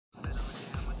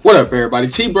What up, everybody?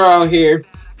 T Brown here,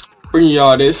 bringing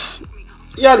y'all this.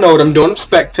 Y'all know what I'm doing. I'm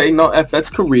spectating on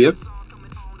FX Korea,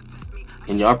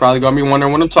 and y'all probably gonna be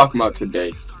wondering what I'm talking about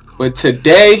today. But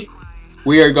today,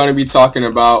 we are gonna be talking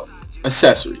about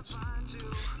accessories.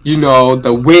 You know,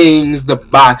 the wings, the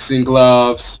boxing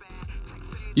gloves.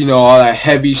 You know, all that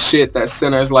heavy shit that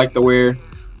centers like to wear.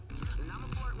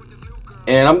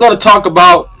 And I'm gonna talk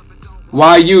about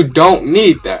why you don't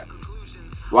need that.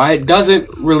 Why it doesn't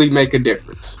really make a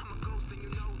difference.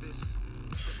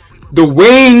 The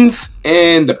wings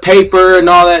and the paper and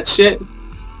all that shit,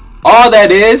 all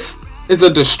that is a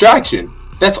distraction.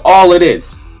 That's all it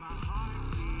is.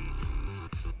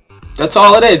 That's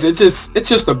all it is. It's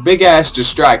just a big ass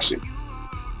distraction.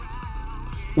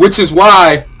 Which is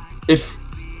why if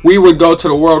we would go to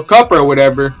the World Cup or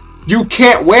whatever, you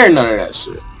can't wear none of that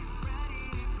shit.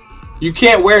 You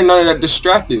can't wear none of that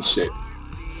distracting shit.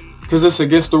 Because it's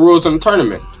against the rules in the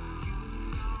tournament.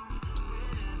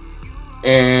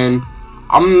 And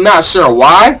I'm not sure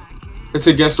why it's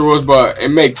against the rules, but it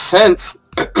makes sense.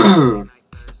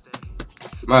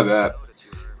 My bad.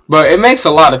 But it makes a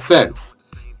lot of sense.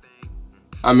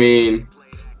 I mean,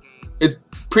 it's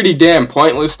pretty damn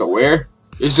pointless to wear.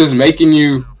 It's just making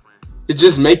you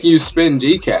spend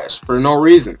Gcash for no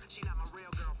reason.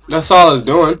 That's all it's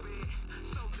doing.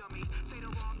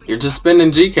 You're just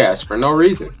spending Gcash for no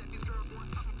reason.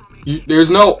 There's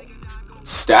no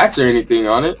stats or anything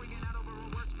on it,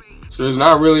 so there's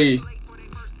not really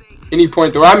any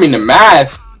point there. I mean, the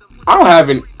mask, I don't have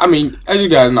any. I mean, as you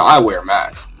guys know, I wear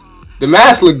masks. The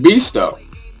masks look beast though.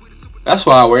 That's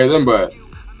why I wear them. But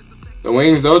the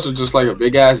wings, those are just like a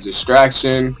big ass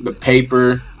distraction. The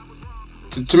paper,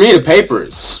 to me, the paper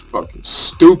is fucking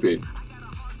stupid,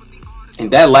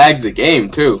 and that lags the game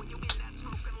too.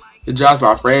 It drops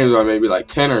my frames on maybe like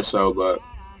 10 or so, but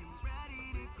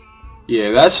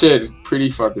yeah, that shit is pretty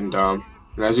fucking dumb.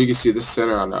 And as you can see, the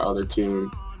center on the other team,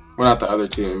 well, not the other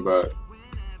team, but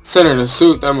center in the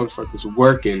suit, that motherfucker's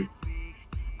working.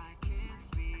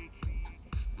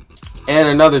 And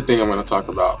another thing I'm going to talk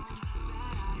about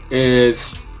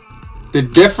is the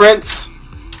difference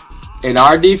in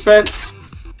our defense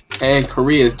and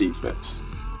Korea's defense.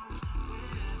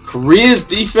 Korea's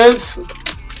defense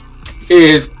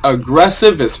is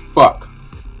aggressive as fuck.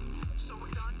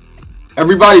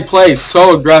 Everybody plays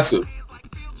so aggressive.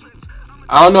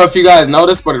 I don't know if you guys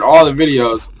noticed, but in all the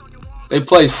videos, they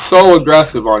play so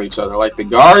aggressive on each other. Like the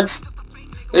guards,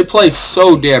 they play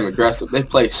so damn aggressive. They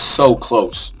play so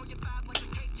close.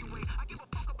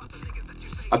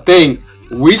 I think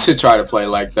we should try to play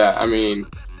like that. I mean,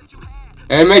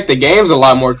 and make the games a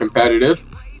lot more competitive.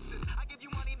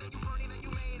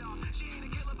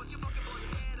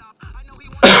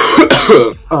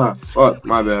 Fuck,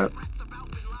 my bad.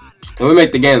 It would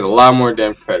make the games a lot more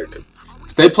damn competitive.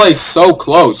 They play so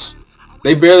close.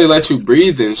 They barely let you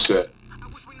breathe and shit.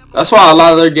 That's why a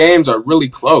lot of their games are really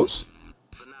close.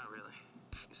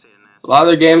 A lot of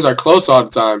their games are close all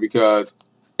the time because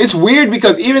it's weird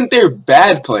because even their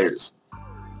bad players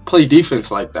play defense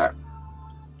like that.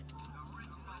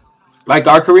 Like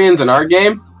our Koreans in our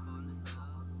game,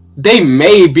 they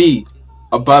may be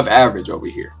above average over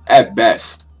here at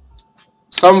best.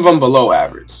 Some of them below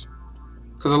average.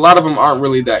 Because a lot of them aren't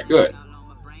really that good.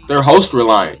 They're host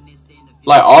reliant.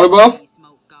 Like Audible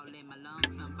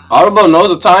knows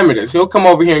what time it is. He'll come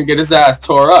over here and get his ass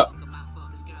tore up.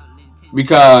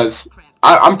 Because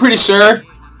I'm pretty sure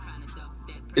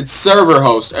it's server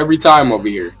host every time over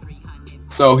here.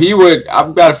 So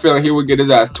I've got a feeling he would get his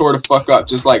ass tore the fuck up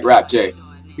just like Rap J.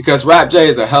 Because Rap J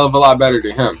is a hell of a lot better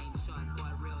than him.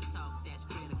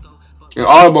 And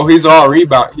Audible, he's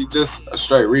just a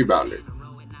straight rebounder.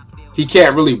 He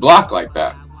can't really block like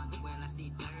that.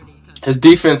 His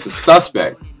defense is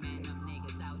suspect.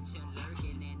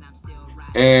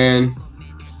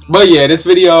 But yeah, this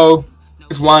video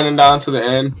is winding down to the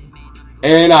end.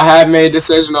 And I have made a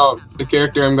decision on the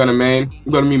character I'm gonna main.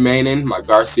 I'm gonna be maining my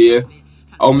Garcia,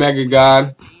 Omega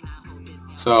God.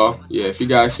 So yeah, if you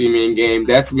guys see me in game,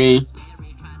 that's me.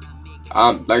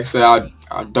 Like I said,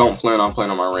 I don't plan on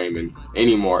playing on my Raymond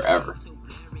anymore ever.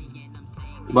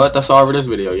 But that's all for this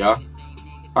video, y'all.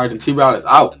 Alright, then T Brown is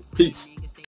out. Peace.